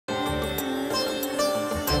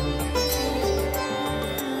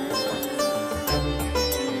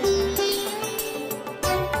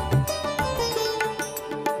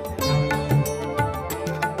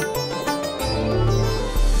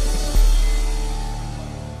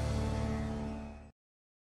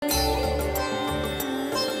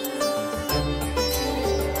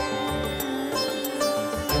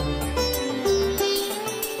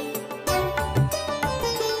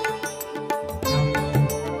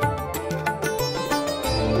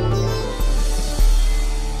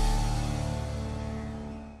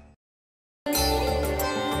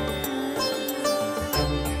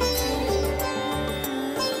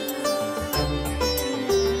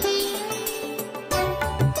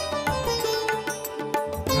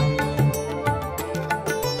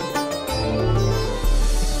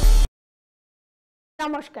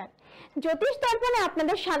নমস্কার, জ্যোতিষ দর্পণে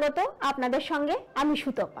আপনাদের স্বাগত। আপনাদের সঙ্গে আমি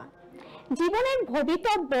সুতপা। জীবনের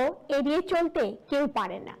ভবিতব্য এড়িয়ে চলতে কেউ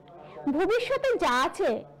পারে না। ভবিষ্যতে যা আছে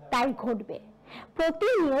তাই ঘটবে।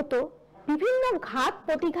 প্রতিনিয়ত বিভিন্ন ঘাত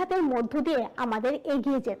প্রতিঘাতের মধ্য দিয়ে আমাদের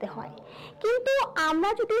এগিয়ে যেতে হয়, কিন্তু আমরা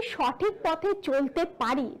যদি সঠিক পথে চলতে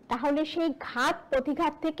পারি তাহলে সেই ঘাত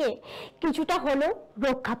প্রতিঘাত থেকে কিছুটা হলেও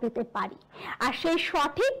রক্ষা পেতে পারি। আর সেই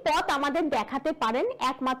সঠিক পথ আমাদের দেখাতে পারেন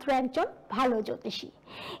একমাত্র একজন ভালো জ্যোতিষী।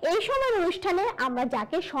 এই সময় অনুষ্ঠানে আমরা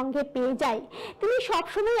যাকে সঙ্গে পেয়ে যাই তিনি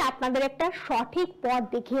সবসময় আপনাদের একটা সঠিক পথ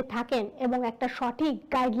দেখিয়ে থাকেন এবং একটা সঠিক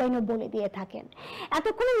গাইডলাইনও বলে দিয়ে থাকেন।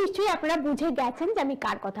 এতক্ষণে নিশ্চয়ই আপনারা বুঝে গেছেন যে আমি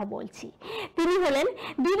কার কথা বলছি। তিনি হলেন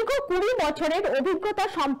দীর্ঘ 20 বছরের অভিজ্ঞতা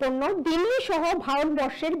সম্পন্ন দিল্লি সহ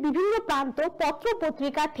ভারতবর্ষের বিভিন্ন প্রান্ত পত্র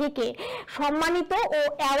পত্রিকা থেকে সম্মানিত ও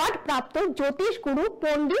অ্যাওয়ার্ড প্রাপ্ত জ্যোতিষ গুরু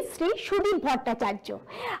পণ্ডিত শ্রী সুদীপ ভট্টাচার্য।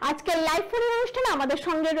 আজকের লাইভ ফোনের অনুষ্ঠানে আমাদের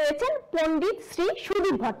সঙ্গে রয়েছেন পণ্ডিত শ্রী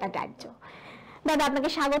সুদীপ ভট্টাচার্য। দাদা, আপনাকে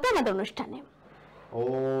স্বাগত আমাদের অনুষ্ঠানে।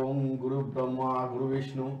 ওম গুরু ব্রহ্মা গুরু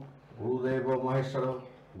বিষ্ণু গুরুদেব মহেশ্বর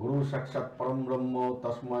গুরু সাক্ষাৎ পরম ব্রহ্ম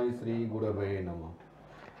তস্মৈ শ্রী গুরবে নমঃ।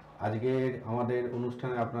 আজকের আমাদের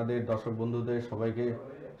অনুষ্ঠানে আপনাদের দর্শক বন্ধুদের সবাইকে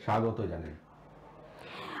স্বাগত জানাই।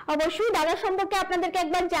 অবশ্যই দাদা সম্পর্কে আপনাদেরকে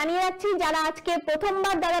একবার জানিয়ে রাখছি, যারা আজকে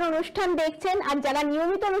প্রথমবার দাদার অনুষ্ঠান দেখছেন আর যারা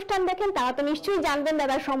নিয়মিত অনুষ্ঠান দেখেন তারা তো নিশ্চয়ই জানবেন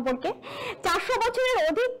দাদার সম্পর্কে। 400 বছরের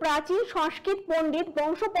অধিক প্রাচীন সংস্কৃত পণ্ডিত,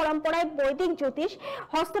 বংশ পরম্পরায় বৈদিক জ্যোতিষ,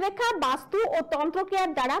 হস্তরেখা, বাস্তু ও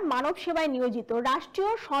তন্ত্রক্রিয়ার দ্বারা মানব সেবায় নিয়োজিত,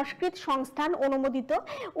 রাষ্ট্রীয় সংস্কৃত সংস্থান অনুমোদিত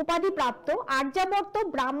উপাধিপ্রাপ্ত, আর্যাবর্ত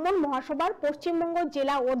ব্রাহ্মণ মহাসভার পশ্চিমবঙ্গ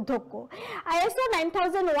জেলা অধ্যক্ষ, ISO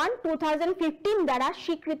 9001-2015 দ্বারা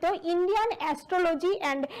স্বীকৃত Indian astrology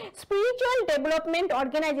and spiritual development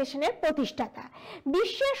অর্গানাইজেশনের প্রতিষ্ঠাতা,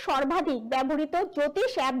 বিশ্বের সর্বাধিক ব্যবহৃত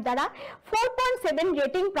জ্যোতিষ অ্যাপ দ্বারা 4.7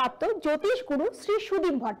 রেটিং প্রাপ্ত জ্যোতিষ গুরু শ্রী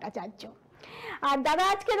সুদীপ ভট্টাচার্য। আর দাদা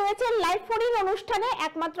আজকে রয়েছেন লাইভ ফোন অনুষ্ঠানে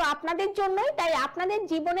একমাত্র আপনাদের জন্যই। তাই আপনাদের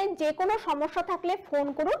জীবনে যে কোনো সমস্যা থাকলে ফোন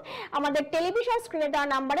করুন আমাদের টেলিভিশন স্ক্রিনে দেওয়া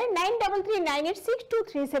নাম্বারে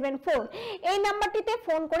 9339862374। এই নাম্বারটিতে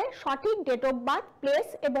ফোন করে সঠিক ডেট অফ বার্থ, প্লেস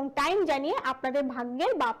এবং টাইম জানিয়ে আপনাদের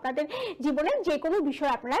ভাগ্যের বা আপনাদের জীবনের যে কোনো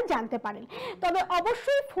বিষয় আপনারা জানতে পারেন। তবে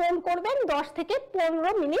অবশ্যই ফোন করবেন 10 থেকে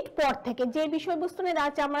 15 মিনিট পর থেকে। যে বিষয়বস্তু নিয়ে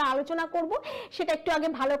আজ আমরা আলোচনা করব সেটা একটু আগে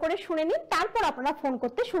ভালো করে শুনে নিন, তারপর আপনারা ফোন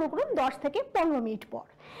করতে শুরু করুন 10 থেকে 15 মিনিট পর।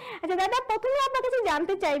 আচ্ছা দাদা, প্রথমে আপনার কাছে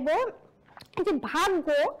জানতে চাইবো যে ভাগ্য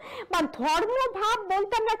বা ধর্মভাব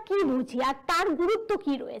বলতে আমরা কি বুঝি আর তার গুরুত্ব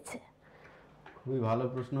কি রয়েছে? খুবই ভালো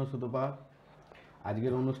প্রশ্ন সুতপা।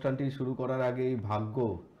 আজকের অনুষ্ঠানটি শুরু করার আগে এই ভাগ্য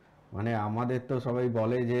মানে আমাদের তো সবাই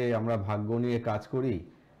বলে যে আমরা ভাগ্য নিয়ে কাজ করি,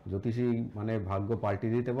 জ্যোতিষী মানে ভাগ্য পাল্টে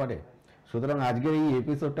দিতে পারে। সুতরাং আজকের এই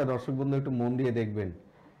এপিসোডটা দর্শক বন্ধু একটু মন দিয়ে দেখবেন।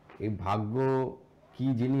 এই ভাগ্য কি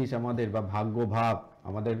জিনিস আমাদের, বা ভাগ্য ভাব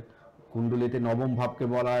আমাদের কুণ্ডলিতে নবম ভাবকে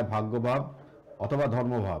বলা হয় ভাগ্যভাব অথবা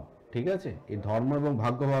ধর্মভাব। ঠিক আছে, এই ধর্ম এবং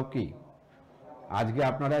ভাগ্যভাব কি আজকে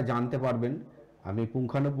আপনারা জানতে পারবেন। আমি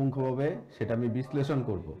পুঙ্খানুপুঙ্খভাবে সেটা আমি বিশ্লেষণ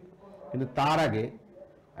করব, কিন্তু তার আগে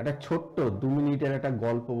একটা ছোট্ট 2 মিনিটের একটা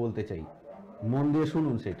গল্প বলতে চাই, মন দিয়ে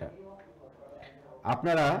শুনুন সেটা।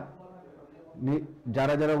 আপনারা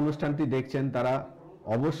যারা যারা অনুষ্ঠানটি দেখছেন তারা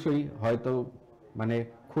অবশ্যই হয়তো মানে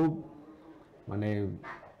খুব মানে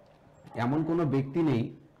এমন কোনো ব্যক্তি নেই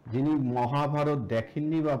যিনি মহাভারত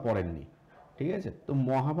দেখেননি বা পড়েননি। ঠিক আছে, তো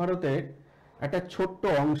মহাভারতের একটা ছোট্ট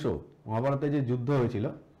অংশ, মহাভারতে যে যুদ্ধ হয়েছিল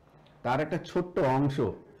তার একটা ছোট্ট অংশ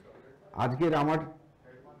আজকের আমার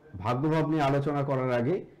ভাগ্যভাব নিয়ে আলোচনা করার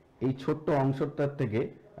আগে এই ছোট্ট অংশটার থেকে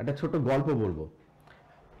একটা ছোট্ট গল্প বলবো।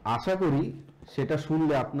 আশা করি সেটা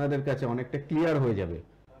শুনলে আপনাদের কাছে অনেকটা ক্লিয়ার হয়ে যাবে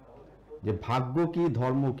যে ভাগ্য কি,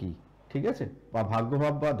 ধর্ম কি। ঠিক আছে, বা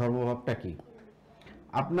ভাগ্যভাব বা ধর্মভাবটা কি।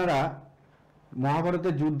 আপনারা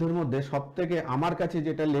মহাভারতের যুদ্ধের মধ্যে সব থেকে আমার কাছে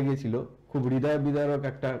যেটা লেগেছিল, খুব হৃদয় বিদারক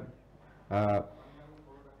একটা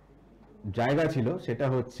জায়গা ছিল, সেটা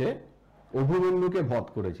হচ্ছে অভিমন্যুকে বধ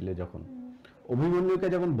করেছিল। যখন অভিমন্যুকে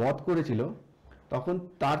বধ করেছিল তখন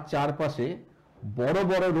তার চারপাশে বড়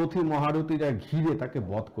বড় রথী মহারথীরা ঘিরে তাকে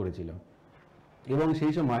বধ করেছিল, এবং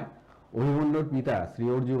সেই সময় অভিমন্যুর পিতা শ্রী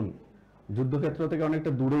অর্জুন যুদ্ধক্ষেত্র থেকে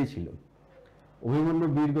অনেকটা দূরেই ছিল। অভিমন্যু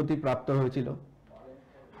বীরগতি প্রাপ্ত হয়েছিল।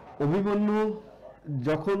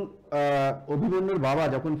 অভিমন্যুর বাবা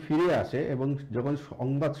যখন ফিরে আসে এবং যখন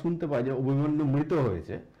সংবাদ শুনতে পায় যে অভিমন্যু মৃত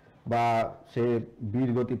হয়েছে বা সে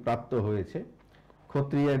বীরগতি প্রাপ্ত হয়েছে,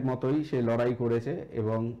 ক্ষত্রিয়ের মতোই সে লড়াই করেছে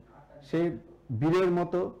এবং সে বীরের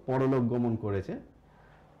মতো পরলোক গমন করেছে,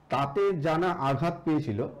 তাতে জানা আঘাত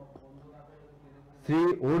পেয়েছিল শ্রী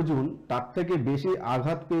অর্জুন, তার থেকে বেশি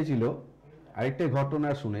আঘাত পেয়েছিল আরেকটা ঘটনা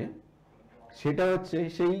শুনে। সেটা হচ্ছে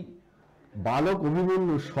সেই বালক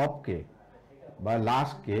অভিমন্যু শবকে বা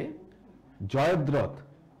লাশকে জয়দ্রথ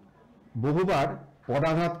বহুবার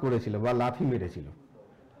পদাঘাত করেছিল বা লাথি মেরেছিল।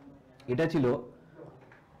 এটা ছিল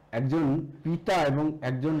একজন পিতা এবং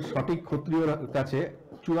একজন সঠিক ক্ষত্রিয়র কাছে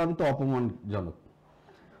চূড়ান্ত অপমানজনক।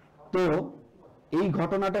 তো এই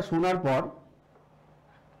ঘটনাটা শোনার পর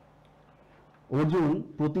অর্জুন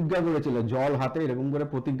প্রতিজ্ঞা করেছিল, জল হাতে এরকম করে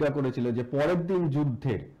প্রতিজ্ঞা করেছিল যে পরের দিন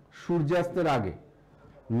যুদ্ধের সূর্যাস্তের আগে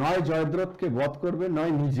নয় জয়দ্রথকে বধ করবে,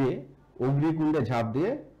 নয় নিজে অগ্নিকুণ্ডে ঝাঁপ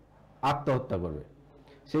দিয়ে আত্মহত্যা করবে।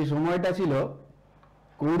 সেই সময়টা ছিল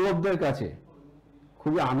কৌরবদের কাছে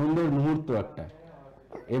খুবই আনন্দের মুহূর্ত একটা,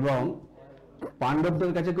 এবং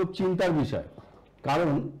পাণ্ডবদের কাছে খুব চিন্তার বিষয়।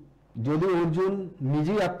 কারণ যদি অর্জুন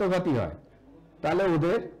নিজেই আত্মঘাতী হয় তাহলে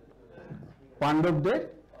ওদের পাণ্ডবদের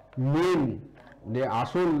মেন যে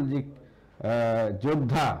আসল যে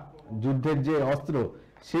যোদ্ধা, যুদ্ধের যে অস্ত্র,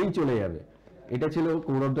 সেই চলে যাবে। এটা ছিল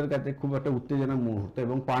কৌরবদের কাছে খুব একটা উত্তেজনার মুহূর্ত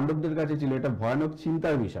এবং পাণ্ডবদের কাছে ছিল এটা ভয়ানক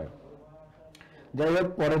চিন্তার বিষয়। যাই হোক,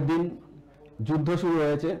 পরের দিন যুদ্ধ শুরু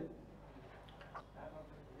হয়েছে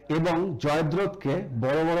এবং জয়দ্রথকে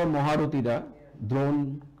বড় বড় মহারথীরা, দ্রোণ,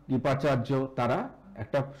 কৃপাচার্য, তারা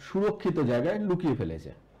একটা সুরক্ষিত জায়গায় লুকিয়ে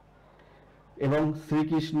ফেলেছে। এবং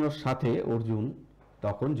শ্রীকৃষ্ণর সাথে অর্জুন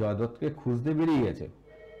তখন জয়দ্রথকে খুঁজতে বেরিয়ে গেছে।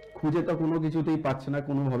 খুঁজে তো কোনো কিছুতেই পাচ্ছে না,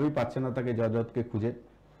 কোনোভাবেই পাচ্ছে না তাকে, জয়দ্রথকে খুঁজে।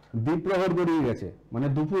 দ্বিপ্রহর গড়িয়ে গেছে, মানে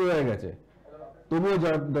দুপুর হয়ে গেছে, তবুও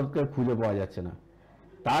জয়দ্রথকে খুঁজে পাওয়া যাচ্ছে না।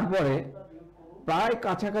 তারপরে প্রায়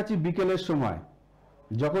কাছাকাছি বিকেলের সময়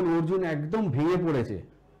যখন অর্জুন একদম ভেঙে পড়েছে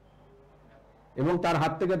এবং তার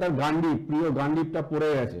হাত থেকে তার গান্ডীব, প্রিয় গান্ডীবটা পড়ে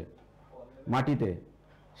গেছে মাটিতে,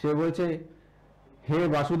 সে বলছে, হে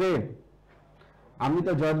বাসুদেব, আমি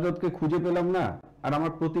তো জয়দ্রথকে খুঁজে পেলাম না, আর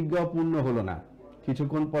আমার প্রতিজ্ঞা পূর্ণ হলো না।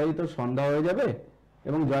 কিছুক্ষণ পরেই তো সন্ধ্যা হয়ে যাবে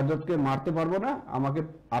এবং জয়দ্রথকে মারতে পারবো না, আমাকে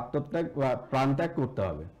আত্মত্যাগ বা প্রাণত্যাগ করতে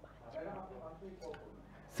হবে।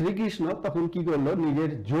 শ্রীকৃষ্ণ তখন কি করলো,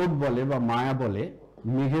 নিজের যোগ বলে বা মায়া বলে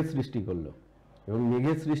মেঘের সৃষ্টি করলো এবং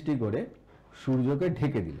মেঘের সৃষ্টি করে সূর্যকে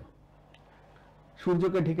ঢেকে দিল।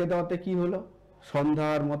 সূর্যকে ঢেকে দেওয়াতে কি হলো,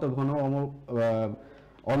 সন্ধ্যার মতো ঘন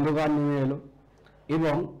অন্ধকার নেমে এলো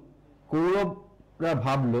এবং কৌরবরা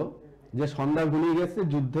ভাবলো যে সন্ধ্যা ঘনিয়ে গেছে,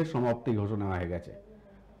 যুদ্ধের সমাপ্তি ঘোষণা হয়ে গেছে।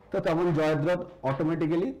 তো তেমন জয়দ্রথ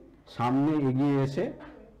অটোমেটিক্যালি সামনে এগিয়ে এসে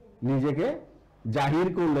নিজেকে জাহির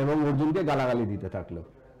করলো এবং অর্জুনকে গালাগালি দিতে থাকলো।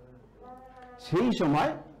 সেই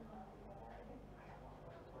সময়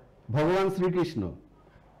ভগবান শ্রীকৃষ্ণ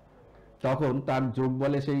তখন তার যোগ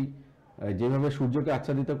বলে সেই যেভাবে সূর্যকে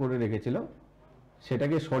আচ্ছাদিত করে রেখেছিল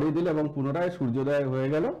সেটাকে সরিয়ে দিল এবং পুনরায় সূর্যোদয় হয়ে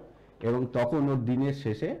গেল এবং তখন ওর দিনের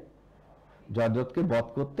শেষে জয়দ্রথকে বধ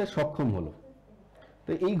করতে সক্ষম হলো।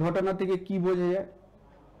 তো এই ঘটনা থেকে কি বোঝা যায়,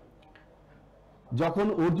 যখন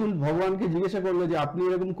অর্জুন ভগবানকে জিজ্ঞাসা করলো যে আপনি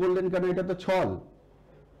এরকম করলেন কেন, এটা তো ছল,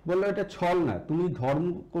 বললো এটা ছল না, তুমি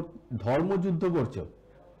ধর্মযুদ্ধ করছো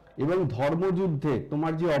এবং ধর্মযুদ্ধে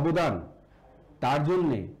তোমার যে অবদান তার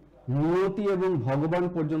জন্যে নিয়তি এবং ভগবান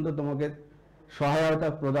পর্যন্ত তোমাকে সহায়তা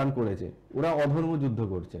প্রদান করেছে। ওরা অধর্ম যুদ্ধ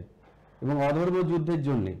করছে এবং অধর্ম যুদ্ধের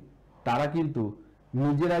জন্য তারা কিন্তু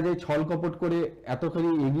নিজেরা যে ছল কপট করে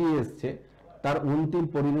এতখানি এগিয়ে এসছে তার অন্তিম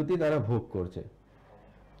পরিণতি তারা ভোগ করছে।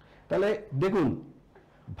 তাহলে দেখুন,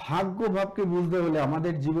 ভাগ্য ভাবকে বুঝতে হলে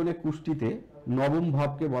আমাদের জীবনে কুষ্টিতে নবম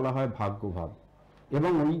ভাবকে বলা হয় ভাগ্য ভাব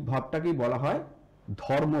এবং ওই ভাবটাকেই বলা হয়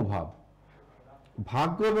ধর্মভাব।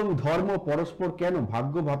 ভাগ্য এবং ধর্ম পরস্পর কেন,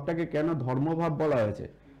 ভাগ্য ভাবটাকে কেন ধর্মভাব বলা হয়েছে?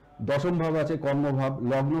 দশম ভাব আছে কর্মভাব,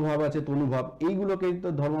 লগ্ন ভাব আছে তনুভাব, এইগুলোকেই তো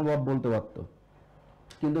ধর্মভাব বলতে পারত,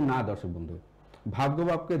 কিন্তু না দর্শক বন্ধু,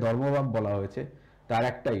 ভাগ্যভাবকে ধর্মভাব বলা হয়েছে তার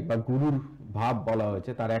একটাই, বা গুরুর ভাব বলা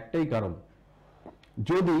হয়েছে তার একটাই কারণ,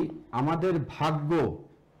 যদি আমাদের ভাগ্য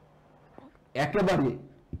একেবারে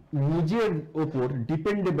নিজের ওপর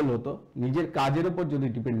ডিপেন্ডেবল হতো, নিজের কাজের ওপর যদি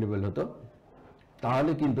ডিপেন্ডেবল হতো,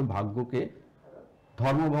 তাহলে কিন্তু ভাগ্যকে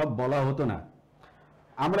ধর্মভাব বলা হতো না।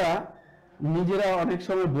 আমরা নিজেরা অনেক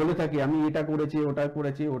সময় বলে থাকি আমি এটা করেছি, ওটা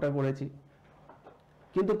করেছি, ওটা করেছি,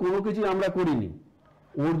 কিন্তু কোনো কিছু আমরা করিনি।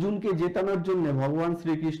 অর্জুনকে জেতানোর জন্য ভগবান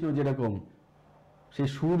শ্রীকৃষ্ণ যেরকম সেই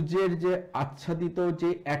সূর্যের যে আচ্ছাদিত যে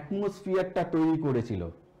অ্যাটমসফিয়ারটা তৈরি করেছিল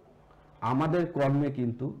আমাদের কর্মে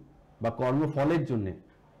কিন্তু বা কর্মফলের জন্য,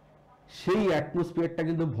 সেই অ্যাটমসফিয়ারটা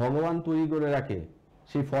কিন্তু ভগবান তৈরি করে রাখে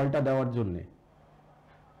সেই ফলটা দেওয়ার জন্য।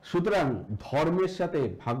 সুতরাং ধর্মের সাথে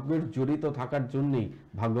ভাগ্যের জড়িত থাকার জন্যই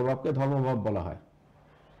ভাগ্যভাবকে ধর্মভাব বলা হয়।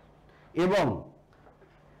 এবং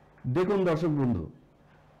দেখুন দর্শক বন্ধু,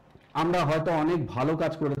 আমরা হয়তো অনেক ভালো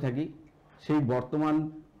কাজ করে থাকি, সেই বর্তমান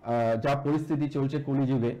যা পরিস্থিতি চলছে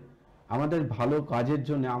কলিযুগে, আমাদের ভালো কাজের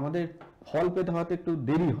জন্য আমাদের ফল পেতে হয়তো একটু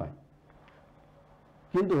দেরি হয়,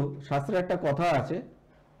 কিন্তু শাস্ত্রে একটা কথা আছে,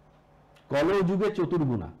 কলযুগে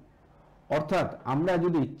চতুর্গুণা, অর্থাৎ আমরা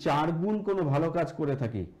যদি 4 গুণ কোনো ভালো কাজ করে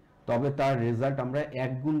থাকি তবে তার রেজাল্ট আমরা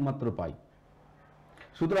 1 গুণ মাত্র পাই।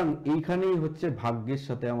 সুতরাং এইখানেই হচ্ছে ভাগ্যের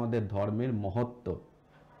সাথে আমাদের ধর্মের মহত্ব।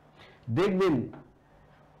 দেখবেন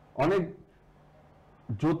অনেক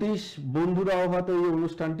জ্যোতিষ বন্ধুরাও হয়তো এই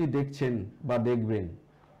অনুষ্ঠানটি দেখছেন বা দেখবেন,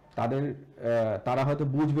 তারা হয়তো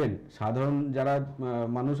বুঝবেন। সাধারণ যারা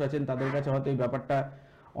মানুষ আছেন তাদের কাছে হয়তো এই ব্যাপারটা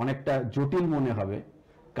অনেকটা জটিল মনে হবে।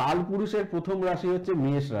 কালপুরুষের প্রথম রাশি হচ্ছে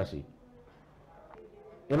মেষ রাশি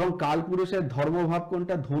এবং কালপুরুষের ধর্মভাব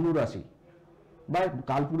কোনটা? ধনু রাশি, বা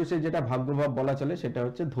কালপুরুষের যেটা ভাগ্যভাব বলা চলে সেটা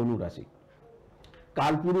হচ্ছে ধনু রাশি।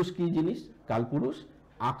 কালপুরুষ কি জিনিস? কালপুরুষ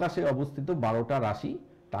আকাশে অবস্থিত 12টা রাশি,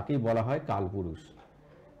 তাকেই বলা হয় কালপুরুষ।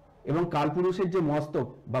 এবং কালপুরুষের যে মস্তক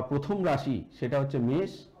বা প্রথম রাশি সেটা হচ্ছে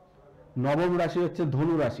মেষ, নবম রাশি হচ্ছে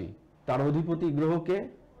ধনু রাশি। তার অধিপতি গ্রহকে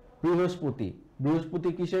বৃহস্পতি। বৃহস্পতি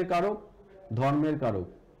কিসের কারক? ধর্মের কারক,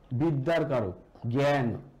 বিদ্যার কারক, জ্ঞান,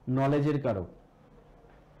 নলেজের কারক।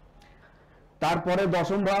 তারপরে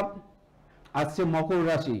দশম ভাব আসছে মকর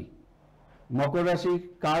রাশি। মকর রাশি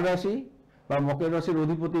কার রাশি? বা মকর রাশির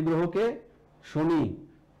অধিপতি গ্রহকে শনি।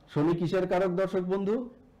 শনি কিসের কারক দর্শক বন্ধু?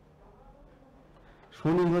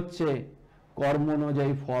 শনি হচ্ছে কর্ম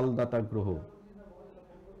অনুযায়ী ফলদাতা গ্রহ,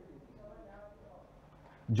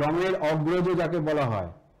 যমের অগ্রজ যাকে বলা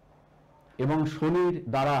হয়। এবং শনির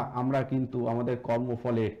দ্বারা আমরা কিন্তু আমাদের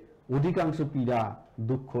কর্মফলের অধিকাংশ পীড়া,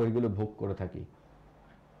 দুঃখ এগুলো ভোগ করে থাকি।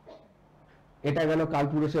 এটা গেল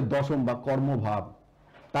কালপুরুষের দশম বা কর্মভাব।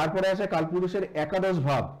 তারপরে আসে কালপুরুষের একাদশ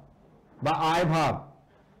ভাব বা আয় ভাব।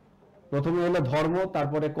 প্রথমে হলো ধর্ম,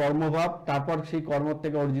 তারপরে কর্মভাব, তারপর সেই কর্ম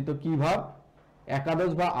থেকে অর্জিত কি ভাব?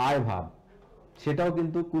 একাদশ বা আয় ভাব। সেটাও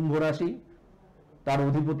কিন্তু কুম্ভ রাশি, তার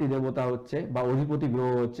অধিপতি দেবতা হচ্ছে বা অধিপতি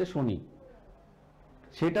গ্রহ হচ্ছে শনি।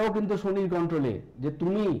 সেটাও কিন্তু শনির কন্ট্রোলে, যে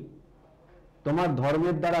তুমি তোমার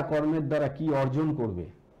ধর্মের দ্বারা কর্মের দ্বারা কি অর্জন করবে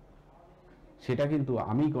সেটা কিন্তু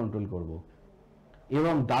আমি কন্ট্রোল করব।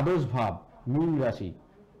 এবং দ্বাদশ ভাব মীন রাশি।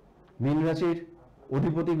 মীন রাশির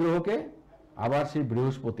অধিপতি গ্রহকে আবার সেই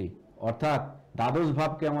বৃহস্পতি, অর্থাৎ দ্বাদশ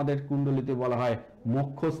ভাবকে আমাদের কুণ্ডলিতে বলা হয়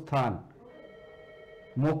মোক্ষস্থান,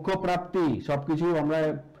 মোক্ষ প্রাপ্তি, সবকিছু আমরা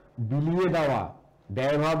বিলিয়ে দেওয়া,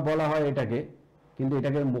 ব্যয়ভাব বলা হয় এটাকে, কিন্তু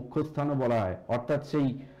এটাকে মোক্ষস্থানও বলা হয়। অর্থাৎ সেই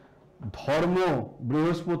ধর্ম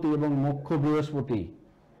বৃহস্পতি এবং মোক্ষ বৃহস্পতি,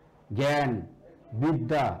 জ্ঞান,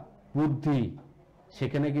 বিদ্যা, বুদ্ধি,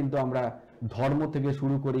 সেখানে কিন্তু আমরা ধর্ম থেকে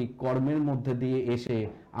শুরু করি, কর্মের মধ্যে দিয়ে এসে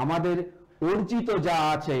আমাদের অর্জিত যা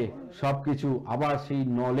আছে সবকিছু আবার সেই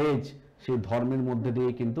নলেজ, সেই ধর্মের মধ্যে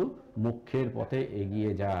দিয়ে কিন্তু মোক্ষের পথে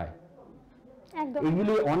এগিয়ে যায়।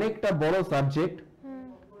 এগুলি অনেকটা বড় সাবজেক্ট।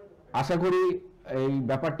 আশা করি এই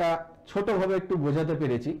ব্যাপারটা ছোটভাবে একটু বোঝাতে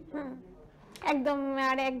পেরেছি। একদম।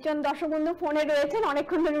 আর একজন দর্শক বন্ধু ফোনে রয়েছেন,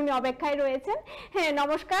 অনেকক্ষণ ধরে উনি অপেক্ষায় রয়েছেন। হ্যাঁ,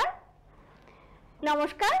 নমস্কার।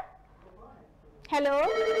 নমস্কার। হ্যালো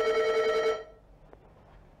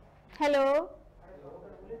হ্যালো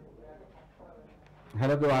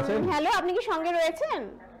হ্যালো, কেউ আছেন? হ্যালো, আপনি কি সঙ্গে রয়েছেন?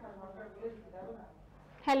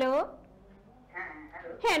 হ্যালো।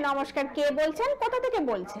 হ্যাঁ, নমস্কার। কে বলছেন? কোথা থেকে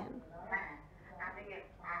বলছেন?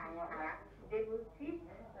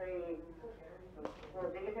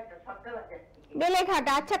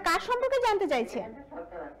 বেলেঘাটা। আচ্ছা, কার সম্পর্কে জানতে চাইছেন?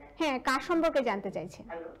 হ্যাঁ, কার সম্পর্কে জানতে চাইছেন?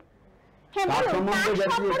 হ্যাঁ বলুন, কার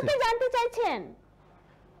সম্পর্কে জানতে চাইছেন?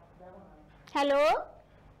 হ্যালো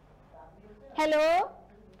হ্যালো,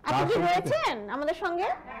 আপনি কি রয়েছেন আমাদের সঙ্গে?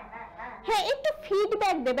 হ্যাঁ, একটু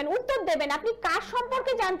ফিডব্যাক দেবেন, উত্তর দেবেন। আপনি কার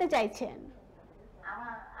সম্পর্কে জানতে চাইছেন?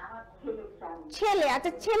 ছেলে।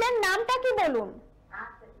 আচ্ছা, ছেলের নামটা কি বলুন?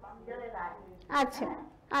 আচ্ছা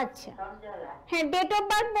আচ্ছা, হ্যাঁ, ডেট অফ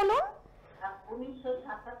বার্থ বলুন।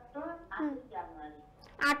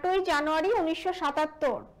 8ই জানুয়ারি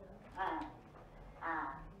 1977।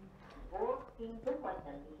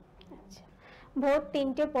 আচ্ছা, ভোর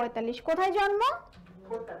 3:45। কোথায় জন্ম?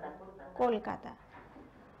 কলকাতা।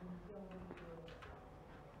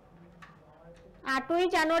 8ই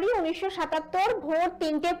জানুয়ারি 1977, ভোর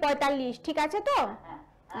 3:45। ঠিক আছে তো?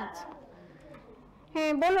 আচ্ছা,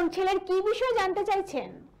 হ্যাঁ বলুন, ছেলের কি বিষয় জানতে চাইছেন?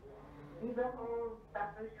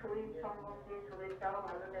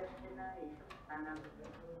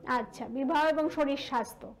 আচ্ছা, বিবাহ এবং শরীর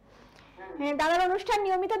স্বাস্থ্য। হ্যাঁ, দাদার অনুষ্ঠান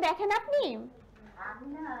নিয়মিত দেখেন আপনি?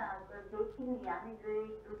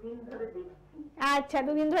 আচ্ছা,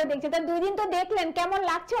 2 দিন ধরে দেখছেন। তা 2 দিন তো দেখলেন, কেমন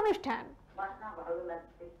লাগছে অনুষ্ঠান?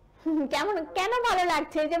 কেমন, কেন ভালো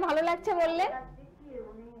লাগছে? যে ভালো লাগছে বললেন?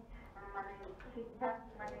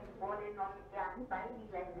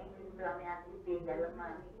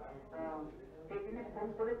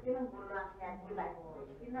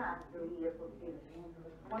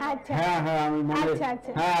 হ্যাঁ হ্যাঁ, আমি মনে,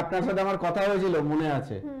 হ্যাঁ আপনার সাথে আমার কথা হয়েছিল, মনে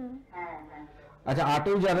আছে। আচ্ছা,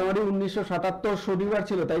 8ই জানুয়ারি 1977 শনিবার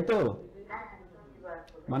ছিল, তাই তো?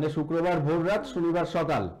 মানে শুক্রবার ভোর রাত, শনিবার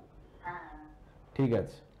সকাল। ঠিক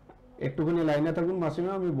আছে, একটুখানি লাইনে থাকুন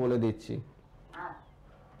মাসিমা, আমি বলে দিচ্ছি।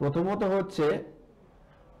 প্রথমত হচ্ছে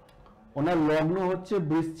ওনার লগ্ন হচ্ছে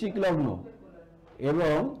বৃশ্চিক লগ্ন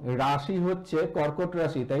এবং রাশি হচ্ছে কর্কট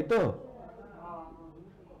রাশি, তাই তো?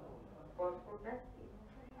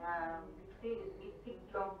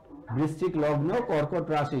 বৃশ্চিক লগ্ন, কর্কট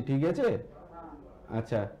রাশি, ঠিক আছে।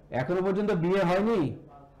 আচ্ছা, এখনো পর্যন্ত বিয়ে হয়নি?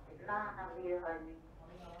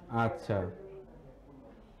 আচ্ছা,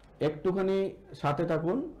 একটুখানি সাথে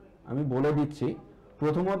থাকুন, আমি বলে দিচ্ছি।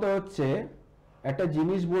 প্রথমত হচ্ছে একটা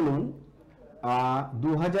জিনিস বলুন,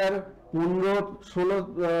 2015-16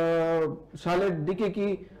 সালের দিকে কি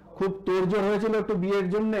খুব তোড়জোড় হয়েছিল একটু বিয়ের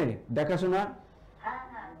জন্য দেখাশোনা?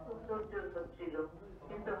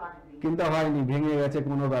 কিন্তু হয়নি, ভেঙে গেছে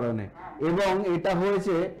কোনো কারণে। এবং এটা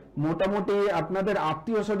হয়েছে মোটামুটি আপনাদের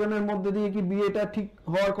আত্মীয় স্বজনের মধ্যে দিয়ে কি বিয়েটা ঠিক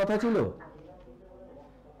হওয়ার কথা ছিল?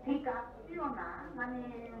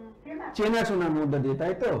 চেনাশোনার মধ্যে দিয়ে,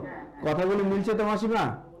 তাই তো? কথাগুলো মিলছে তো মাসিমা?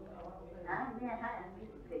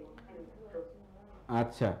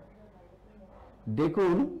 আচ্ছা,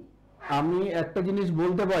 দেখুন আমি একটা জিনিস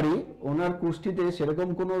বলতে পারি, ওনার কুষ্ঠিতে সেরকম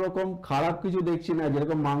কোনো রকম খারাপ কিছু দেখছি না,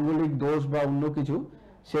 যেরকম মাঙ্গলিক দোষ বা অন্য কিছু,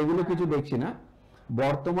 সেগুলো কিছু দেখছি না।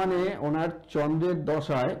 বর্তমানে ওনার চন্দ্রের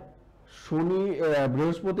দশায় শনি,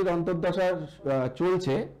 বৃহস্পতির অন্তর্দশা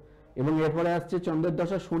চলছে এবং এরপরে আসছে চন্দ্রের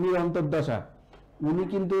দশা শনির অন্তর্দশা। উনি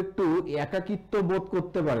কিন্তু একটু একাকিত্ব বোধ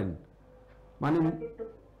করতে পারেন, মানে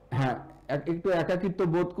হ্যাঁ একটু একাকিত্ব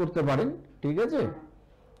বোধ করতে পারেন, ঠিক আছে।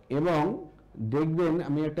 এবং দেখবেন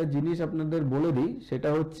আমি একটা জিনিস আপনাদের বলে দিই, সেটা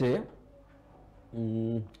হচ্ছে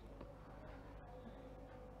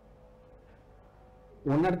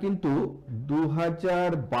ওনার কিন্তু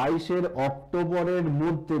 2022-এর অক্টোবরের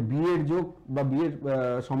মধ্যে বিয়ের যোগ বা বিয়ের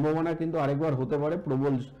সম্ভাবনা কিন্তু আরেকবার হতে পারে,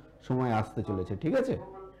 প্রবল সময় আসতে চলেছে, ঠিক আছে।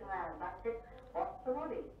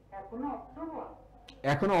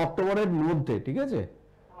 এখনো অক্টোবরের মধ্যে, ঠিক আছে।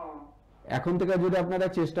 এখন থেকে যদি আপনারা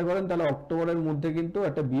চেষ্টা করেন তাহলে অক্টোবরের মধ্যে কিন্তু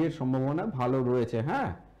একটা বিয়ের সম্ভাবনা ভালো রয়েছে। হ্যাঁ,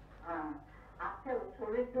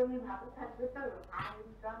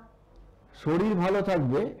 শরীর ভালো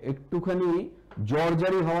থাকবে, একটুখানি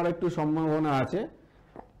জ্বরজারি হওয়ার একটু সম্ভাবনা আছে।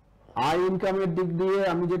 আয় ইনকামের দিক দিয়ে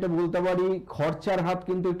আমি যেটা বলতে পারি, খরচার হাত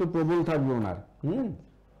কিন্তু একটু প্রবল থাকবে ওনার।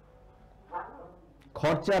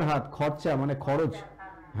 খরচার হাত, খরচা মানে খরচ,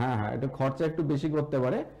 হ্যাঁ হ্যাঁ, এটা খরচা একটু বেশি করতে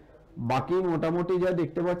পারে। বাকি মোটামুটি যা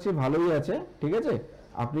দেখতে পাচ্ছি ভালোই আছে, ঠিক আছে।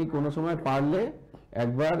 আপনি কোনো সময় পারলে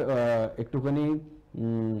একবার একটুখানি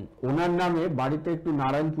ওনার নামে বাড়িতে একটু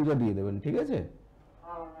নারায়ণ পূজা দিয়ে দেবেন, ঠিক আছে।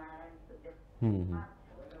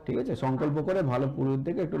 ঠিক আছে, সংকল্প করে ভালো পুরোহিত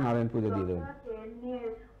থেকে একটু নারায়ণ পূজা দিয়ে দেবেন।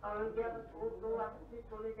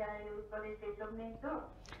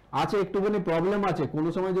 আছে, একটুখানি প্রবলেম আছে। কোনো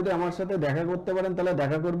সময় যদি আমার সাথে দেখা করতে পারেন তাহলে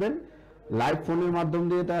দেখা করবেন, লাইভ ফোনের মাধ্যম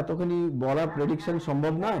দিয়ে তো এতখানি বলা প্রেডিকশন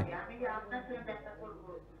সম্ভব নয়।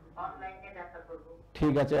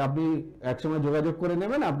 ঠিক আছে, আপনি একসময় যোগাযোগ করে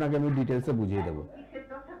নেবেন, আপনাকে আমি ডিটেলসে বুঝিয়ে দেবো।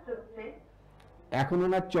 এখন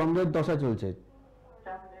ওনার চন্দ্রের দশা চলছে।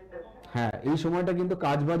 হ্যাঁ, এই সময়টা কিন্তু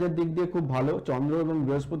কাজবাজের দিক দিয়ে খুব ভালো। চন্দ্র এবং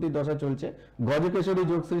বৃহস্পতির দশা চলছে, গজকেশরী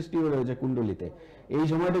যোগ সৃষ্টিও রয়েছে কুণ্ডলিতে। এই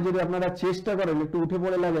সময়টা যদি আপনারা চেষ্টা করেন, একটু উঠে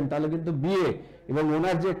পড়ে লাগেন, তাহলে কিন্তু বিয়ে এবং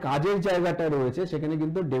ওনার যে কাজের জায়গাটা রয়েছে সেখানে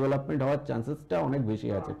কিন্তু ডেভেলপমেন্ট হওয়ার চান্সেসটা অনেক বেশি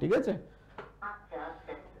আছে, ঠিক আছে।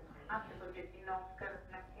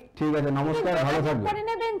 ঠিক আছে, নমস্কার, ভালো থাকবেন। করে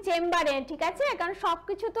নেবেন চেম্বারে, ঠিক আছে, কারণ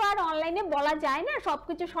সবকিছু তো আর অনলাইনে বলা যায় না,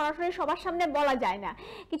 সবকিছু সরাসরি সবার সামনে বলা যায় না।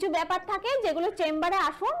 কিছু ব্যাপার থাকে যেগুলো চেম্বারে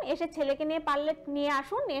আসুন, এসে ছেলেকে নিয়ে পারলে নিয়ে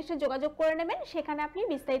আসুন, এসে যোগাযোগ করে নেবেন, সেখানে আপনি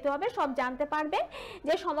বিস্তারিতভাবে সব জানতে পারবেন,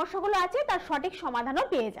 যে সমস্যাগুলো আছে তার সঠিক সমাধানও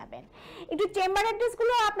পেয়ে যাবেন। একটু চেম্বার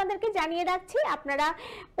অ্যাড্রেসগুলো আপনাদেরকে জানিয়ে রাখছি। আপনারা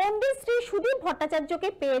পণ্ডিত শ্রী সুদীপ ভট্টাচার্যকে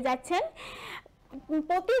পেয়ে যাচ্ছেন।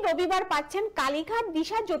 প্রতি রবিবার পাচ্ছেন কালীঘাট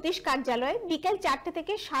দিশা জ্যোতিষ কার্যালয় বিকেল 4টে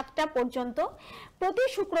থেকে 7টা পর্যন্ত। প্রতি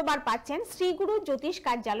শুক্রবার পাচ্ছেন শ্রীগুরু জ্যোতিষ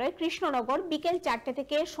কার্যালয় কৃষ্ণনগর বিকেল 4টে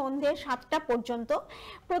থেকে সন্ধ্যে 7টা পর্যন্ত।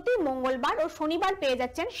 প্রতি মঙ্গলবার ও শনিবার পেয়ে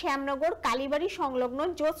যাচ্ছেন শ্যামনগর কালীবাড়ি সংলগ্ন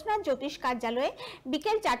জ্যোৎস্না জ্যোতিষ কার্যালয়ে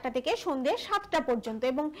বিকেল 4টা থেকে সন্ধ্যে 7টা পর্যন্ত।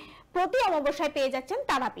 এবং প্রতি অমাবস্যায় পেয়ে যাচ্ছেন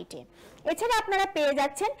তারাপীঠে। এছাড়া আপনারা পেয়ে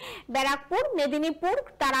যাচ্ছেন ব্যারাকপুর, মেদিনীপুর,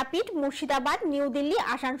 তারাপীঠ, মুর্শিদাবাদ, নিউ দিল্লি,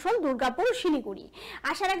 আসানসোল, দুর্গাপুর, শিলিগুড়ি। নিয়ে।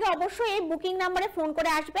 আসার আগে অবশ্যই এই বুকিং নাম্বারে ফোন করে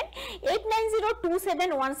আসবেন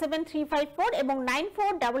 8902717354 এবং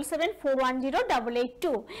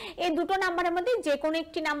 9477410882। এই দুটো নাম্বারের মধ্যে যে কোনো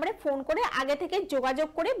একটি নাম্বারে ফোন করে আগে থেকে যোগাযোগ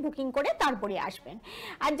করে বুকিং করে তারপরে আসবেন।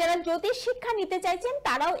 আর যারা জ্যোতিষ শিক্ষা নিতে চাইছেন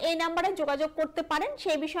তারাও এই নাম্বারে যোগাযোগ করতে পারেন।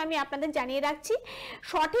 সেই বিষয়ে আমি আপনাদের জানিয়ে রাখছি,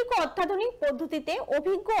 সঠিক ও অত্যাধুনিক পদ্ধতিতে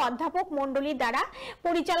অভিজ্ঞ অধ্যাপক মণ্ডলী দ্বারা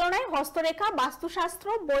পরিচালনায় হস্তরেখা, বাস্তুশাস্ত্র,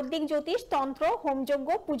 বৈদিক জ্যোতিষ, তন্ত্র, হোমযজ্ঞ,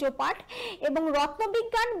 পুজো পাঠ এবং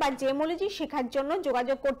রত্নবিজ্ঞান বা জেমোলজি শেখার জন্য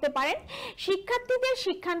যোগাযোগ করতে পারেন। শিক্ষার্থীদের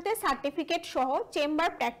শিক্ষান্তে সার্টিফিকেট সহ চেম্বার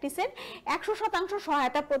প্র্যাকটিসের 100%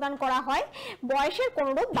 সহায়তা প্রদান করা হয়। বয়সের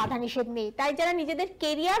কোনোরূপ বাধা নিষেধ নেই। তাই যারা নিজেদের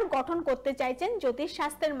কেরিয়ার গঠন করতে চাইছেন, জ্যোতিষ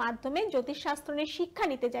শাস্ত্রের মাধ্যমে জ্যোতিষ শাস্ত্র নিয়ে শিক্ষা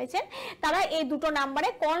নিতে চাইছেন, তারা এই দুটো নাম্বারে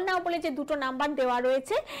কল নাও বলে যে দুটো নাম্বার দেওয়া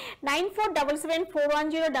রয়েছে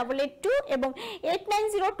 9477410882 এবং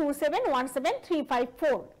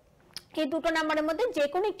 8902717354, এই দুটো নাম্বারের মধ্যে যে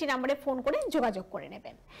কোনো একটি নাম্বারে ফোন করে যোগাযোগ করে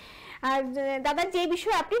নেবেন। আর দাদা যে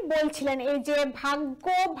বিষয়ে আপনি বলছিলেন, এই যে ভাগ্য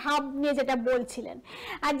ভাব নিয়ে যেটা বলছিলেন,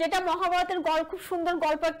 আর যেটা মহাভারতের গল্প, খুব সুন্দর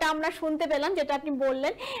গল্প একটা আমরা শুনতে পেলাম যেটা আপনি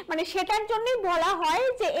বললেন, মানে সেটার জন্যই বলা হয়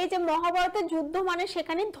যে এই যে মহাভারতের যুদ্ধ মানে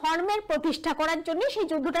সেখানে ধর্মের প্রতিষ্ঠা করার জন্য সেই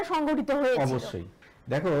যুদ্ধটা সংঘটিত হয়েছিল। অবশ্যই।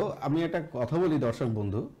 দেখো, আমি একটা কথা বলি দর্শক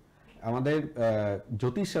বন্ধু, আমাদের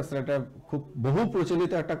জ্যোতিষ শাস্ত্রে একটা খুব বহু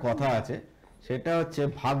প্রচলিত একটা কথা আছে, সেটা হচ্ছে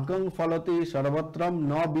ভাগ্যং ফলতি সর্বত্রম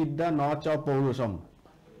ন বিদ্যা ন চ পৌরুষম।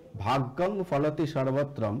 ভাগ্যং ফলতি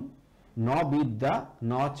সর্বত্রম ন বিদ্যা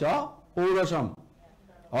ন চ পৌরুষম।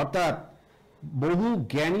 অর্থাৎ বহু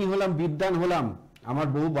জ্ঞানী হলাম, বিদ্বান হলাম, আমার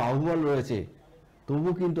বহু বাহুবল রয়েছে, তবু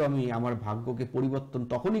কিন্তু আমি আমার ভাগ্যকে পরিবর্তন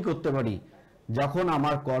তখনই করতে পারি যখন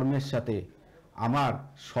আমার কর্মের সাথে আমার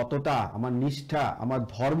সততা, আমার নিষ্ঠা, আমার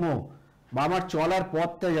ধর্ম বা আমার চলার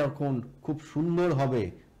পথটা যখন খুব সুন্দর হবে,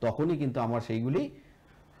 তখনই কিন্তু আমার সেইগুলি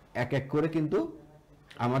এক এক করে কিন্তু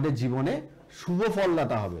আমাদের জীবনে শুভ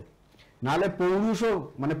ফলদাতা হবে। নাহলে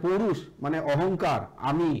পৌরুষ মানে অহংকার,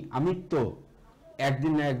 আমিত্ব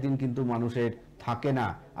একদিন না একদিন কিন্তু মানুষের থাকে না।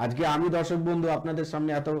 আজকে আমি দর্শক বন্ধু আপনাদের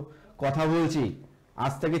সামনে এত কথা বলছি,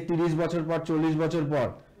 আজ থেকে 30 বছর পর, 40 বছর পর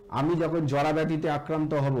আমি যখন জরাব্যাধিতে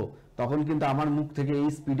আক্রান্ত হব, তখন কিন্তু আমার মুখ থেকে এই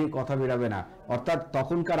স্পিডে কথা বেরাবে না। অর্থাৎ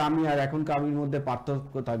তখনকার আমি আর এখনকার আমির মধ্যে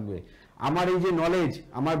পার্থক্য থাকবে। আমার এই যে নলেজ,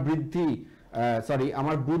 আমার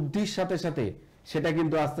আমার বুদ্ধির সাথে সাথে সেটা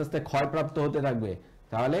কিন্তু আস্তে আস্তে ক্ষয়প্রাপ্ত হতে থাকবে,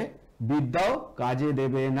 তাহলে বিদ্যাও কাজে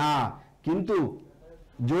দেবে না। কিন্তু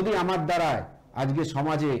যদি আমার দ্বারায় আজকে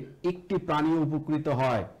সমাজে একটি প্রাণী উপকৃত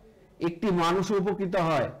হয়, একটি মানুষ উপকৃত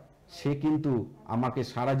হয়, সে কিন্তু আমাকে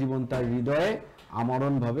সারা জীবন তার হৃদয়ে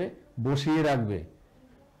আমরণ ভাবে বসিয়ে রাখবে।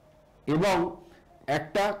 এবং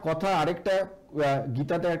একটা কথা, আরেকটা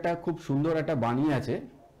গীতাতে একটা খুব সুন্দর একটা বাণী আছে,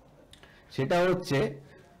 সেটা হচ্ছে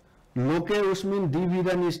লোকে উস্মিন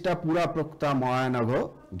দ্বিবিধা নিষ্ঠা পুরা প্রক্তা ময়ানঘ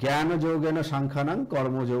জ্ঞান যোগেন সাংখ্যানাং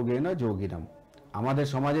কর্মযোগেন যোগিনাম। আমাদের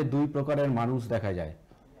সমাজে দুই প্রকারের মানুষ দেখা যায়।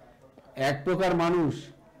 এক প্রকার মানুষ,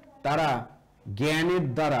 তারা জ্ঞানের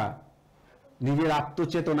দ্বারা নিজের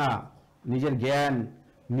আত্মচেতনা, নিজের জ্ঞান,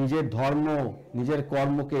 নিজের ধর্ম, নিজের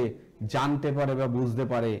কর্মকে জানতে পারে বা বুঝতে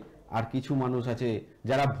পারে। আর কিছু মানুষ আছে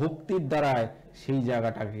যারা ভক্তির দ্বারায় সেই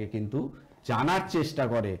জায়গাটাকে কিন্তু জানার চেষ্টা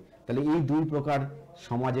করে। তাহলে এই দুই প্রকার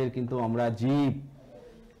সমাজের কিন্তু আমরা জীব।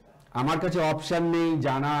 আমার কাছে অপশন নেই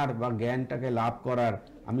জানার বা জ্ঞানটাকে লাভ করার,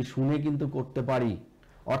 আমি শুনে কিন্তু করতে পারি।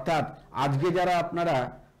 অর্থাৎ আজকে যারা আপনারা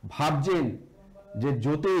ভাবছেন যে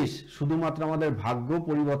জ্যোতিষ শুধুমাত্র আমাদের ভাগ্য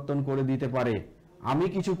পরিবর্তন করে দিতে পারে, আমি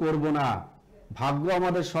কিছু করব না, ভাগ্য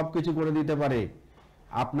আমাদের সবকিছু করে দিতে পারে,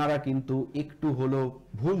 আপনারা কিন্তু একটু হলেও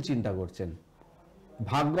ভুল চিন্তা করছেন।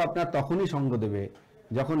 ভাগ্য আপনার তখনই সঙ্গ দেবে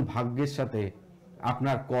যখন ভাগ্যের সাথে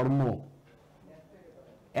আপনার কর্ম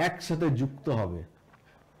একসাথে যুক্ত হবে।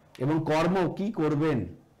 এবং কর্ম কি করবেন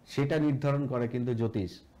সেটা নির্ধারণ করে কিন্তু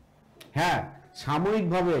জ্যোতিষ। হ্যাঁ,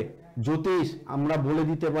 সাময়িকভাবে জ্যোতিষ আমরা বলে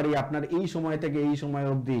দিতে পারি আপনার এই সময় থেকে এই সময়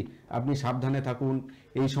অবধি আপনি সাবধানে থাকুন,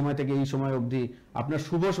 এই সময় থেকে এই সময় অবধি আপনার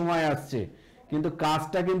শুভ সময় আসছে, কিন্তু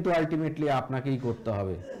কাজটা কিন্তু আলটিমেটলি আপনাকেই করতে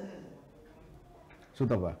হবে।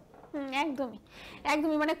 সুতপা, একদমই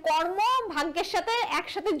একদমই, মানে কর্ম ভাগ্যের সাথে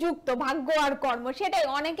একসাথে যুক্ত, ভাগ্য আর কর্ম। সেটাই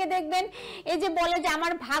অনেকে দেখবেন এই যে বলে যে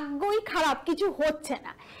আমার ভাগ্যই খারাপ, কিছু হচ্ছে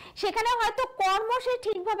না, সেখানে হয়তো কর্ম সে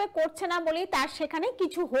ঠিকভাবে করছে না বলেই তার সেখানে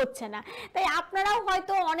কিছু হচ্ছে না। তাই আপনারাও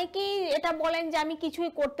হয়তো অনেকেই এটা বলেন যে আমি কিছুই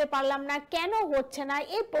করতে পারলাম না, কেন হচ্ছে না,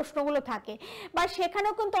 এই প্রশ্নগুলো থাকে। বা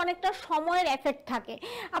সেখানেও কিন্তু অনেকটা সময়ের এফেক্ট থাকে,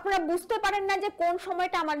 আপনারা বুঝতে পারেন না যে কোন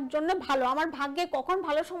সময়টা আমার জন্য ভালো, আমার ভাগ্যে কখন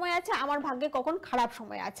ভালো সময় আছে, আমার ভাগ্যে কখন খারাপ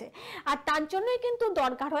সময় আছে। আর তার জন্যই কিন্তু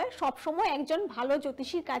দরকার হয় সবসময় একজন ভালো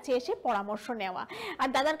জ্যোতিষীর কাছে এসে পরামর্শ নেওয়া। আর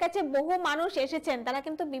দাদার কাছে বহু মানুষ এসেছেন, তারা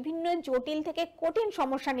কিন্তু বিভিন্ন জটিল থেকে কঠিন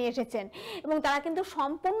সমস্যা নিয়ে এসেছেন এবং তারা কিন্তু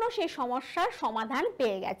সম্পূর্ণ সেই সমস্যার সমাধান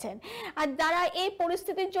পেয়ে গেছেন। আর যারা এই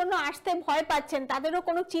পরিস্থিতির জন্য আসতে ভয় পাচ্ছেন তাদেরও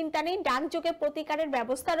কোনো চিন্তা নেই, ডাকযোগে প্রতিকারের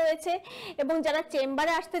ব্যবস্থা রয়েছে। এবং যারা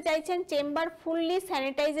চেম্বারে আসতে চাইছেন, চেম্বার ফুললি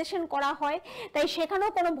স্যানিটাইজেশন করা হয়, তাই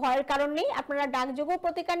সেখানেও কোনো ভয়ের কারণ নেই। আপনারা ডাকযোগেও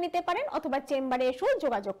প্রতিকার নিতে পারেন অথবা চেম্বারে এসেও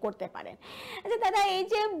যোগাযোগ করতে পারেন। আচ্ছা দাদা, এই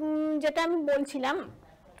যে যেটা আমি বলছিলাম,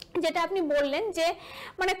 যেটা আপনি বললেন যে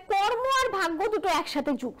মানে কর্ম আর ভাগ্য দুটো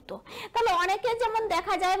একসাথে যুক্ত, তাহলে অনেকে যেমন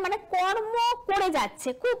দেখা যায় মানে কর্ম করে যাচ্ছে,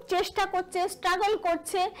 খুব চেষ্টা করছে, স্ট্রাগল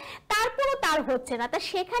করছে, তারপরও তার হচ্ছে না, তা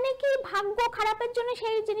সেখানে কি ভাগ্য খারাপের জন্য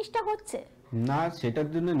সেই জিনিসটা হচ্ছে? না, সেটার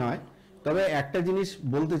জন্য নয়। তবে একটা জিনিস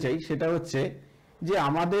বলতে চাই, সেটা হচ্ছে যে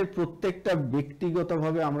আমাদের প্রত্যেকটা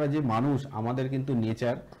ব্যক্তিগতভাবে আমরা যে মানুষ, আমাদের কিন্তু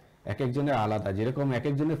নেচার এক একজনের আলাদা। যেরকম এক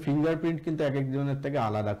একজনের ফিঙ্গারপ্রিন্ট কিন্তু এক একজনের থেকে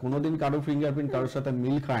আলাদা, কোনোদিন কারো ফিঙ্গারপ্রিন্ট কারোর সাথে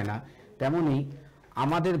মিল খায় না, তেমনি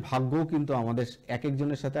আমাদের ভাগ্যও কিন্তু আমাদের এক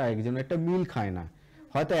একজনের সাথে আরেকজনের একটা মিল খায় না।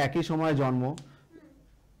 হয়তো একই সময়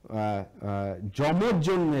যমজ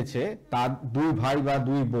জন্মেছে, তার দুই ভাই বা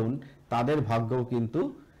দুই বোন, তাদের ভাগ্যও কিন্তু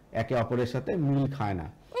একে অপরের সাথে মিল খায় না।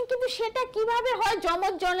 কিন্তু সেটা কিভাবে হয়?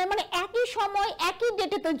 যমজ জন্মে মানে একই সময় একই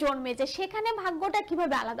ডেটে তো জন্মেছে, সেখানে ভাগ্যটা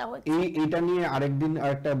কিভাবে আলাদা হচ্ছে? এটা নিয়ে আরেকদিন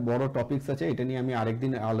আরেকটা বড় টপিকস আছে, এটা নিয়ে আমি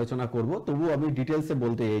আরেকদিন আলোচনা করব, তবু আমি ডিটেলসে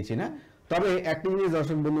বলতে চাইছি না। তবে একটা জিনিস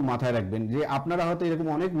দর্শক বন্ধু মাথায় রাখবেন, যে আপনারা হয়তো এরকম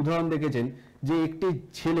অনেক উদাহরণ দেখেছেন যে একটি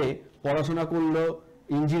ছেলে পড়াশোনা করলো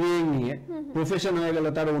ইঞ্জিনিয়ারিং নিয়ে, প্রফেশন হয়ে গেল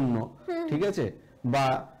তার অন্য, ঠিক আছে, বা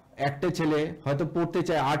একটা ছেলে হয়তো পড়তে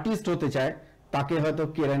চায়, আর্টিস্ট হতে চায়, তাকে হয়তো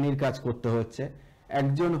কেরানির কাজ করতে হচ্ছে।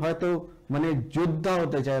 একজন হয়তো মানে যোদ্ধা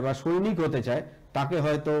হতে চায় বা সৈনিক হতে চায়, তাকে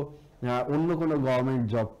হয়তো অন্য কোনো গভর্নমেন্ট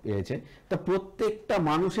জব পেয়েছে। তা প্রত্যেকটা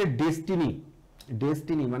মানুষের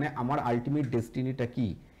ডেস্টিনি মানে আমার আলটিমেট ডেস্টিনিটা কি,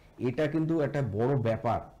 এটা কিন্তু একটা বড়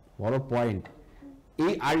ব্যাপার, বড় পয়েন্ট।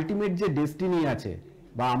 এই আলটিমেট যে ডেস্টিনি আছে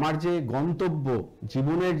বা আমার যে গন্তব্য,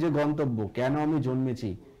 জীবনের যে গন্তব্য, কেন আমি জন্মেছি,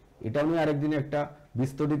 এটা নিয়ে আরেকদিন একটা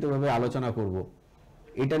বিস্তারিতভাবে আলোচনা করব।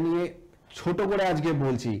 এটা নিয়ে ছোট করে আজকে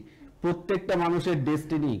বলছি, প্রত্যেকটা মানুষের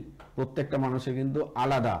ডেস্টিনি প্রত্যেকটা মানুষের কিন্তু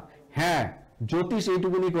আলাদা। হ্যাঁ, জ্যোতিষ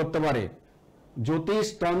এইটুকুনি করতে পারে, জ্যোতিষ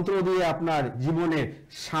তন্ত্র দিয়ে আপনার জীবনের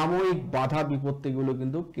সাময়িক বাধা বিপত্তিগুলো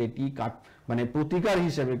কিন্তু মানে প্রতিকার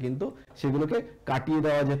হিসেবে কিন্তু সেগুলোকে কাটিয়ে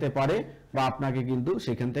দেওয়া যেতে পারে, বা আপনাকে কিন্তু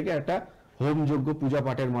সেখান থেকে একটা হোমযজ্ঞ পূজা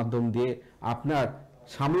পাঠের মাধ্যম দিয়ে আপনার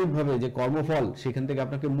সাময়িকভাবে যে কর্মফল, সেখান থেকে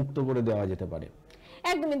আপনাকে মুক্ত করে দেওয়া যেতে পারে।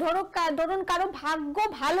 একদমই। ধরুন কারো ভাগ্য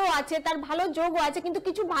ভালো আছে, তার ভালো যোগও আছে, কিন্তু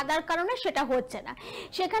কিছু বাধার কারণে সেটা হচ্ছে না,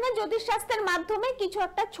 সেখানে জ্যোতিষশাস্ত্রের মাধ্যমে কিছু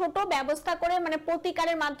একটা ছোট ব্যবস্থা করে মানে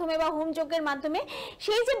প্রতিকারের মাধ্যমে বা হোমযজ্ঞের মাধ্যমে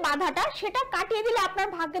সেই যে বাধাটা, সেটা কাটিয়ে দিলে আপনার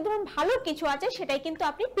ভাগ্যে ধরুন ভালো কিছু আছে, সেটাই কিন্তু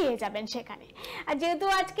আপনি পেয়ে যাবেন সেখানে। আর যেহেতু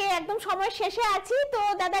আজকে একদম সময় শেষে আছি, তো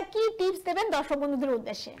দাদা কি টিপস দেবেন দর্শক বন্ধুদের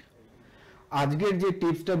উদ্দেশ্যে? আজকের যে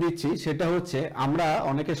টিপসটা দিচ্ছি সেটা হচ্ছে, আমরা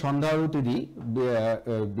অনেকে সন্ধ্যা আরতি দিই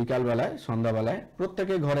বিকালবেলায়, সন্ধ্যাবেলায়।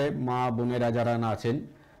 প্রত্যেকের ঘরে মা বোনেরা যারা না আছেন,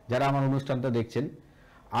 যারা আমার অনুষ্ঠানটা দেখছেন,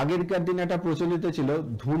 আগেরকার দিনে একটা প্রচলিত ছিল,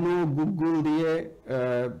 ধুনো গুগ্গুল দিয়ে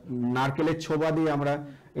নারকেলের ছোবা দিয়ে আমরা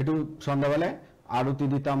একটু সন্ধ্যাবেলায় আরতি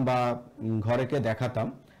দিতাম বা ঘরেকে দেখাতাম।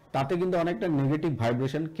 তাতে কিন্তু অনেকটা নেগেটিভ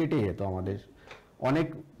ভাইব্রেশন কেটে যেত আমাদের। অনেক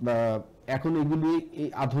এখন এগুলি এই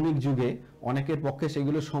আধুনিক যুগে অনেকের পক্ষে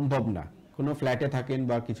সেগুলো সম্ভব না, কোনো ফ্ল্যাটে থাকেন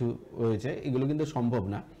বা কিছু হয়েছে, এগুলো কিন্তু সম্ভব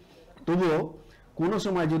না। তবুও কোনো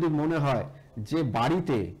সময় যদি মনে হয় যে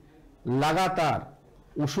বাড়িতে লাগাতার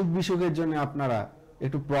অসুখ বিসুখের জন্য আপনারা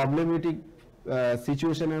একটু প্রবলেমেটিক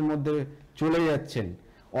সিচুয়েশনের মধ্যে চলে যাচ্ছেন,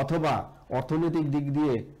 অথবা অর্থনৈতিক দিক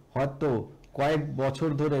দিয়ে হয়তো কয়েক বছর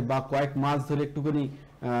ধরে বা কয়েক মাস ধরে একটুখানি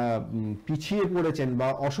পিছিয়ে পড়েছেন বা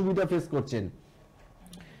অসুবিধা ফেস করছেন,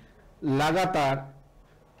 লাগাতার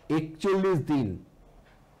 41 দিন,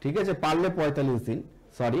 ঠিক আছে, পারলে 45 দিন,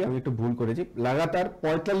 সরি আমি একটু ভুল করেছি, লাগাতার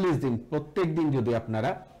 45 দিন প্রত্যেক দিন যদি আপনারা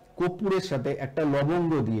কর্পূরের সাথে একটা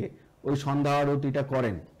লবঙ্গ দিয়ে ওই সন্ধ্যা আরতিটা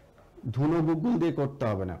করেন, ধুনো গুগ্গুল দিয়ে করতে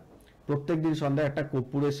হবে না, প্রত্যেক দিন সন্ধ্যায় একটা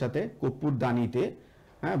কর্পূরের সাথে, কর্পূর দানিতে,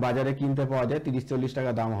 হ্যাঁ বাজারে কিনতে পাওয়া যায়, 30-40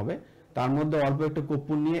 টাকা দাম হবে, তার মধ্যে অল্প একটু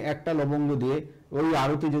কর্পূর নিয়ে একটা লবঙ্গ দিয়ে ওই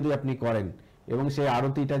আরতি যদি আপনি করেন, এবং সেই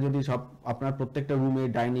আরতিটা যদি সব আপনার প্রত্যেকটা রুমে,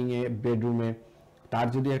 ডাইনিংয়ে, বেডরুমে, তার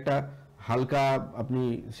যদি একটা হালকা আপনি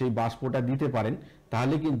সেই বাষ্পটা দিতে পারেন,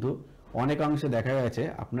 তাহলে কিন্তু অনেকাংশে দেখা গেছে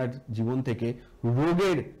আপনার জীবন থেকে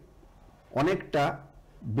রোগের অনেকটা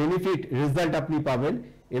বেনিফিট রেজাল্ট আপনি পাবেন।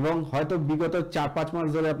 এবং হয়তো বিগত 4-5 মাস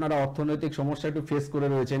ধরে আপনারা অর্থনৈতিক সমস্যা একটু ফেস করে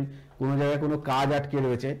রয়েছেন, কোনো জায়গায় কোনো কাজ আটকে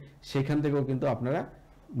রয়েছে, সেখান থেকেও কিন্তু আপনারা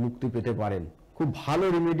মুক্তি পেতে পারেন। খুব ভালো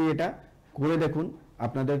রেমেডি, এটা করে দেখুন,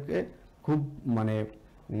 আপনাদেরকে খুব মানে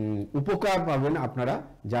উপকার পাবেন আপনারা,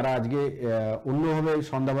 যারা আজকে অন্যভাবে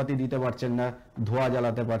সন্ধ্যাবাতি দিতে পারছেন না, ধোয়া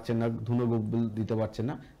জ্বালাতে পারছেন না, ধুনো গোবর দিতে পারছেন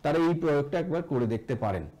না, তারা এই প্রয়োগটা একবার করে দেখতে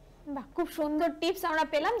পারেন। বাহ, খুব সুন্দর টিপস আমরা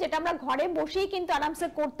পেলাম, যেটা আমরা ঘরে বসেই কিন্তু আরামসে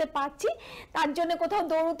করতে পারছি। তার জন্য কোথাও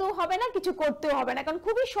দৌড়তেও হবে না, কিছু করতেও হবে না, কারণ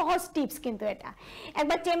খুবই সহজ টিপস কিন্তু এটা।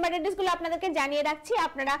 একবার চেম্বার অ্যাড্রেসগুলো আপনাদেরকে জানিয়ে রাখছি।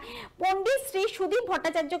 আপনারা পণ্ডিত শ্রী সুদীপ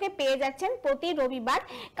ভট্টাচার্যকে পেয়ে যাচ্ছেন প্রতি রবিবার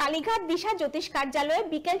কালীঘাট দিশা জ্যোতিষ কার্যালয়ে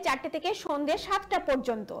বিকেল 4টে থেকে সন্ধ্যে 7টা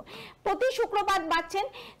পর্যন্ত। প্রতি শুক্রবার পাচ্ছেন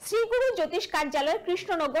শ্রীগুরু জ্যোতিষ কার্যালয়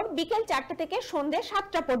কৃষ্ণনগর বিকেল 4টে থেকে সন্ধ্যে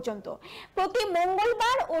 7টা পর্যন্ত। প্রতি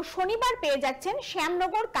মঙ্গলবার ও শনিবার পেয়ে যাচ্ছেন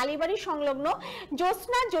শ্যামনগর কালী সংলগ্ন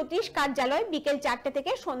জ্যোৎস্না জ্যোতিষ কার্যালয় বিকেল 4টে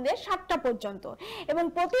থেকে সন্ধ্যে 7টা পর্যন্ত। এবং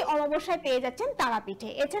প্রতি অমাবস্যায় পেয়ে যাচ্ছেন তারাপীঠে।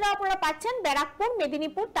 এছাড়াও আপনারা পাচ্ছেন ব্যারাকপুর,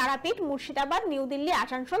 মেদিনীপুর, তারাপীঠ, মুর্শিদাবাদ, নিউ দিল্লি,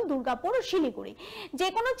 আসানসোল, দুর্গাপুর ও শিলিগুড়ি। যে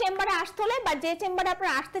কোনো চেম্বারে আসতে হলে বা যে চেম্বারে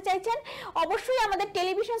আপনারা আসতে চাইছেন, অবশ্যই আমাদের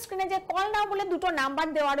টেলিভিশন স্ক্রিনে যে কল নাও বলে দুটো নাম্বার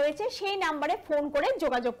দেওয়া রয়েছে, সেই নাম্বারে ফোন করে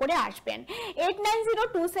যোগাযোগ করে আসবেন।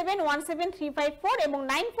 8902717354 এবং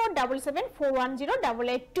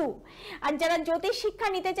 9477410882। আর যারা জ্যোতিষ শিক্ষা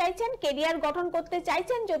নিতে চাইছেন, ক্যারিয়ার গঠন করতে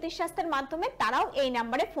চাইছেন জ্যোতিষ শাস্ত্রের মাধ্যমে, তারাও এই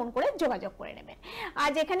নাম্বারে ফোন করে যোগাযোগ করে নেবেন।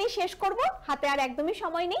 আজ এখানেই শেষ করব, হাতে আর একদমই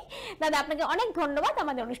সময় নেই। দাদা, আপনাকে অনেক ধন্যবাদ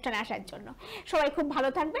আমাদের অনুষ্ঠানে আসার জন্য। সবাই খুব ভালো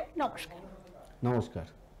থাকবেন। নমস্কার। নমস্কার।